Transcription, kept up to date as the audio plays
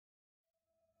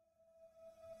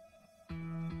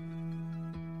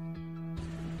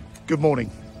Good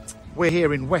morning. We're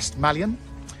here in West Mallion,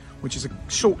 which is a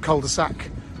short cul-de-sac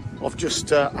of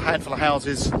just a handful of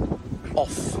houses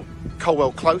off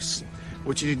Colwell Close,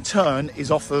 which in turn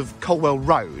is off of Colwell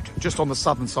Road, just on the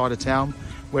southern side of town.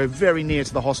 We're very near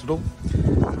to the hospital.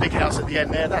 The big house at the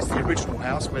end there, that's the original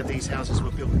house where these houses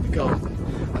were built in the garden.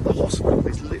 And the hospital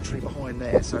is literally behind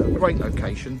there, so a great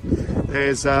location.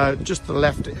 There's just to the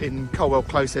left in Colwell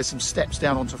Close, there's some steps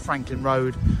down onto Franklin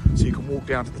Road, so you can walk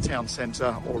down to the town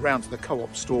centre or around to the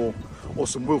co-op store or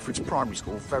some Wilfrid's Primary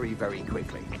School very, very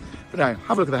quickly. But now,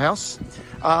 have a look at the house.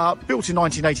 Built in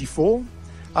 1984,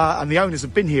 and the owners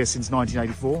have been here since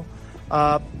 1984.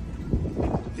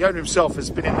 The owner himself has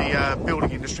been in the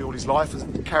building industry all his life, has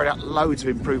carried out loads of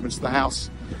improvements to the house,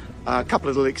 a couple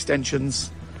of little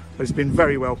extensions, but it's been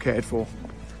very well cared for.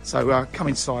 So come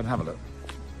inside and have a look.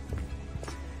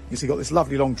 You see, you've got this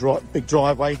lovely long big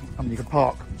driveway, and you can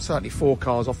park certainly 4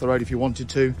 cars off the road if you wanted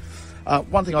to.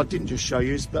 One thing I didn't just show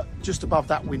you is that just above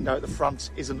that window at the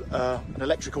front is an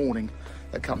electric awning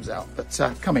that comes out.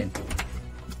 But come in.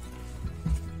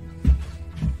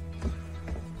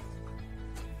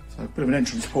 So a bit of an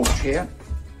entrance porch here,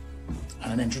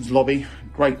 and an entrance lobby.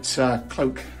 Great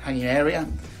cloak hanging area.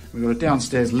 We've got a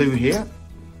downstairs loo here.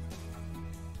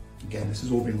 Again, this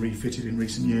has all been refitted in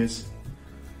recent years.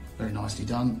 Very nicely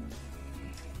done.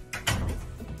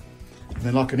 And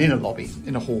then like an inner lobby,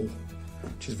 inner hall,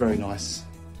 which is very nice.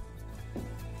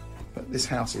 But this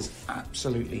house is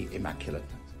absolutely immaculate.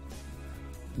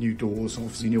 New doors,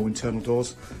 obviously new internal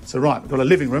doors. So right, we've got a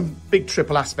living room, big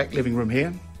triple aspect living room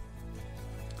here.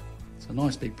 It's a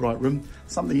nice big bright room.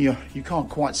 Something you can't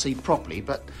quite see properly,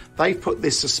 but they've put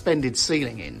this suspended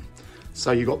ceiling in.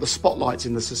 So you've got the spotlights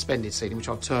in the suspended ceiling, which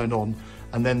I've turned on,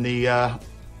 and then the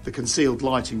concealed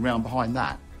lighting round behind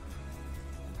that.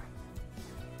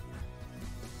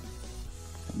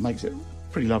 It makes it a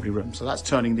pretty lovely room. So that's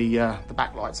turning the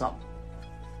backlights up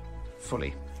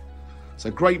fully. So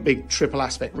great big triple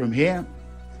aspect room here.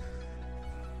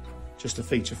 Just a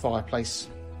feature fireplace.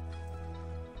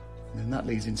 And then that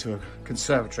leads into a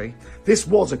conservatory. This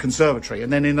was a conservatory,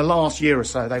 and then in the last year or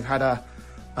so, they've had a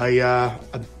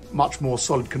much more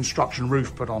solid construction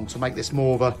roof put on to make this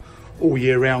more of a all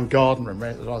year round garden room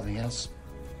rather than anything else.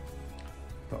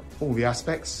 But all the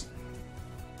aspects.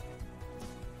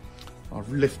 I've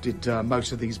lifted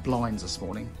most of these blinds this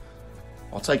morning.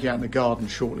 I'll take you out in the garden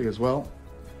shortly as well.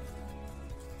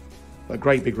 But a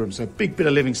great big room, so a big bit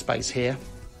of living space here.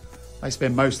 They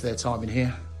spend most of their time in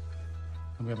here.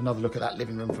 And we have another look at that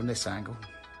living room from this angle.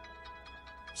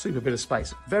 Super bit of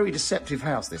space. Very deceptive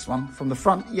house, this one. From the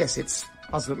front, yes, it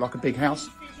does look like a big house.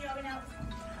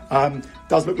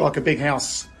 Does look like a big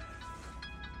house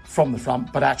from the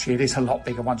front, but actually it is a lot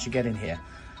bigger once you get in here.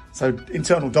 So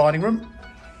internal dining room.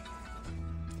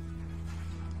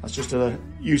 That's just a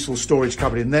useful storage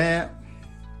cupboard in there.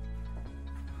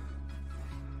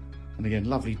 And again,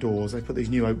 lovely doors. They put these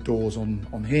new oak doors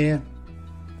on here.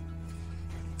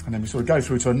 And then we sort of go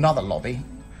through to another lobby.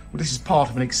 Well, this is part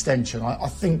of an extension. I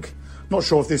think, not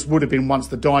sure if this would have been once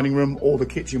the dining room or the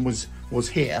kitchen was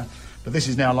here, but this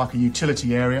is now like a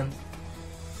utility area.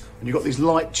 And you've got these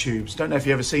light tubes. Don't know if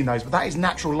you've ever seen those, but that is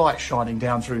natural light shining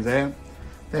down through there.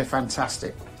 They're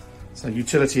fantastic. So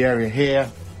utility area here.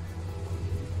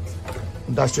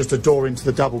 And that's just a door into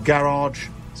the double garage.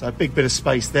 So a big bit of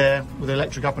space there with the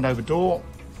electric up and over door.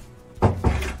 And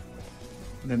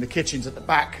then the kitchen's at the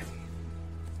back.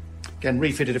 Again,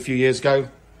 refitted a few years ago.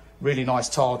 Really nice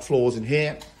tiled floors in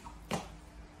here.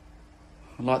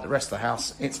 And like the rest of the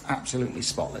house, it's absolutely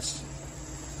spotless.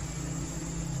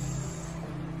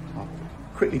 I'll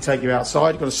quickly take you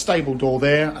outside. You've got a stable door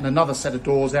there and another set of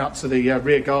doors out to the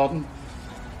rear garden.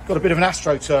 Got a bit of an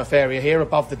AstroTurf area here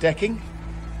above the decking.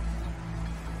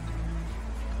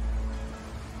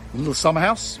 A little summer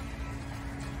house.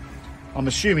 I'm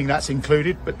assuming that's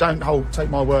included, but don't take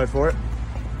my word for it.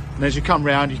 And as you come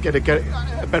round, you get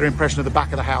a better impression of the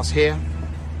back of the house here.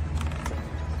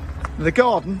 The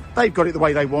garden, they've got it the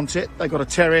way they want it. They've got a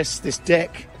terrace, this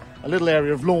deck, a little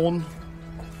area of lawn.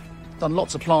 Done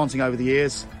lots of planting over the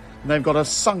years. And they've got a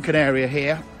sunken area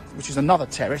here, which is another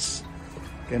terrace.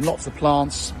 Again, lots of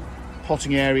plants,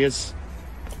 potting areas.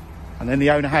 And then the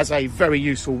owner has a very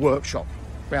useful workshop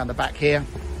around the back here.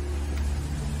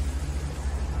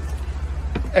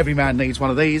 Every man needs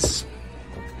one of these.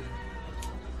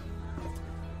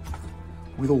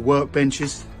 With all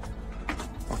workbenches.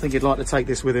 I think he'd like to take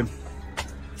this with him.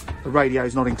 The radio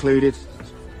is not included.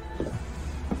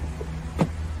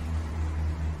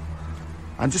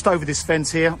 And just over this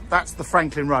fence here, that's the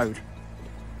Franklin Road.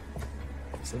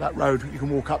 So that road, you can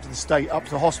walk up to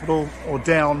the hospital or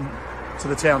down to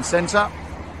the town centre.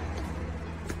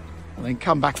 and then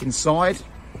come back inside.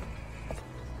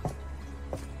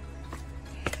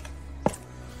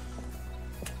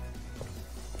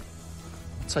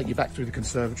 Take you back through the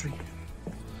conservatory.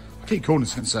 I keep calling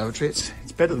it a conservatory, it's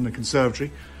better than a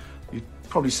conservatory. You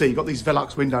probably see you've got these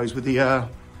Velux windows with the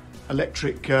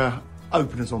electric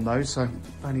openers on those, so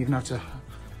don't even have to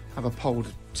have a pole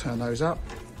to turn those up.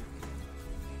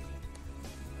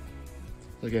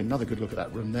 Again, another good look at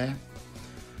that room there.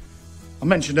 I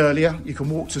mentioned earlier, you can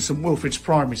walk to St Wilfrid's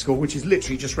Primary School, which is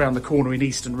literally just round the corner in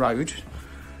Easton Road.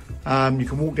 You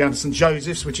can walk down to St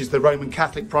Joseph's, which is the Roman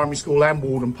Catholic Primary School, and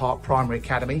Walden Park Primary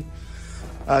Academy.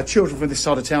 Children from this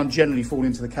side of town generally fall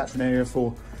into the catchment area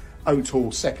for Oat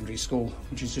Hall Secondary School,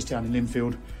 which is just down in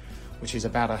Linfield, which is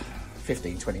about a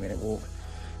 15-20 minute walk.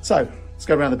 So let's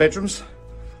go around the bedrooms.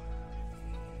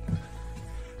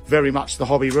 Very much the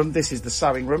hobby room. This is the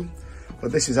sewing room,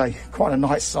 but this is quite a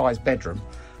nice sized bedroom.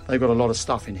 They've got a lot of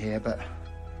stuff in here, but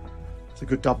it's a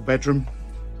good double bedroom.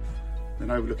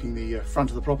 And overlooking the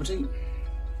front of the property.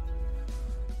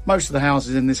 Most of the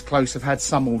houses in this close have had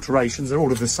some alterations. They're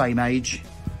all of the same age.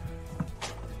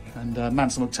 And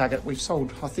Mansell McTaggart, we've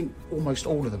sold, I think, almost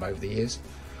all of them over the years.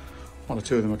 One or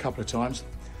two of them a couple of times.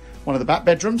 One of the back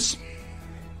bedrooms.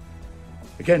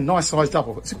 Again, nice size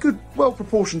double. It's a good,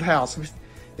 well-proportioned house.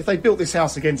 If they built this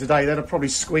house again today, they'd have probably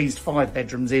squeezed 5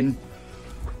 bedrooms in.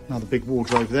 Another big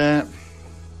wardrobe there.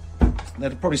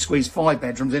 They'd have probably squeezed 5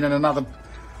 bedrooms in and another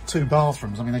 2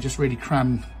 bathrooms. I mean, they just really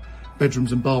cram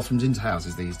bedrooms and bathrooms into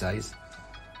houses these days.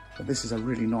 But this is a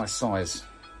really nice size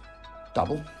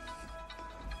double.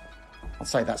 I'd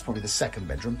say that's probably the 2nd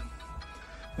bedroom.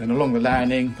 Then along the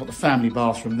landing, got the family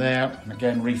bathroom there, and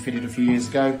again refitted a few years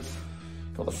ago.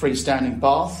 Got the freestanding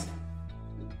bath.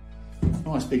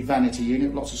 Nice big vanity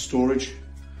unit, lots of storage.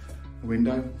 The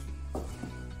window.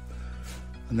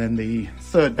 And then the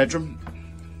 3rd bedroom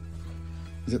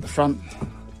is at the front.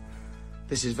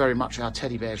 This is very much our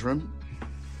teddy bear's room.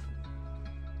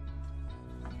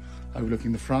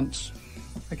 Overlooking the front.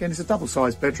 Again, it's a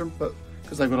double-sized bedroom, but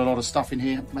because they've got a lot of stuff in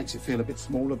here, it makes it feel a bit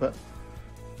smaller, but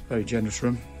very generous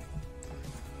room.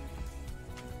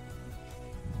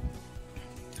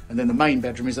 And then the main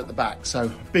bedroom is at the back.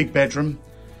 So big bedroom,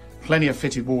 plenty of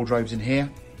fitted wardrobes in here.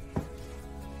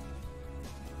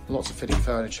 Lots of fitted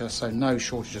furniture, so no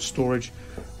shortage of storage.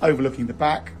 Overlooking the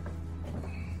back.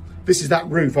 This is that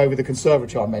roof over the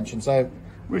conservatory I mentioned, so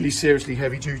really seriously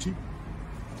heavy duty,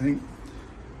 I think.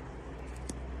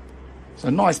 So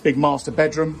a nice big master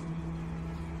bedroom,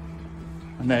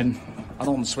 and then an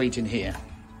ensuite in here.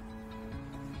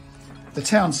 The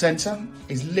town centre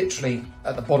is literally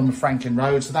at the bottom of Franklin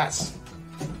Road, so that's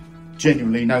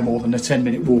genuinely no more than a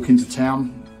 10-minute walk into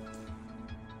town.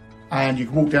 And you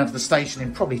can walk down to the station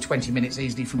in probably 20 minutes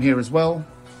easily from here as well.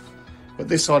 But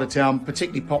this side of town,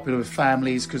 particularly popular with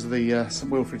families because the St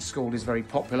Wilfrid's School is very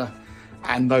popular,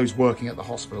 and those working at the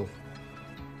hospital,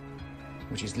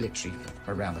 which is literally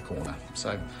around the corner.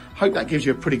 So hope that gives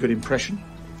you a pretty good impression.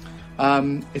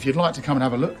 If you'd like to come and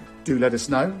have a look, do let us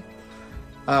know.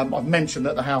 I've mentioned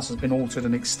that the house has been altered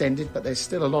and extended, but there's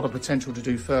still a lot of potential to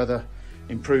do further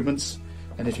improvements.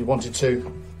 And if you wanted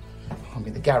to, I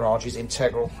mean, the garage is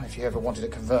integral. If you ever wanted to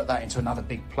convert that into another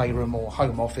big playroom or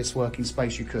home office working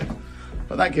space, you could.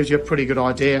 But that gives you a pretty good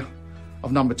idea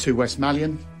of number 2 West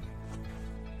Mallion.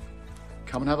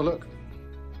 Come and have a look.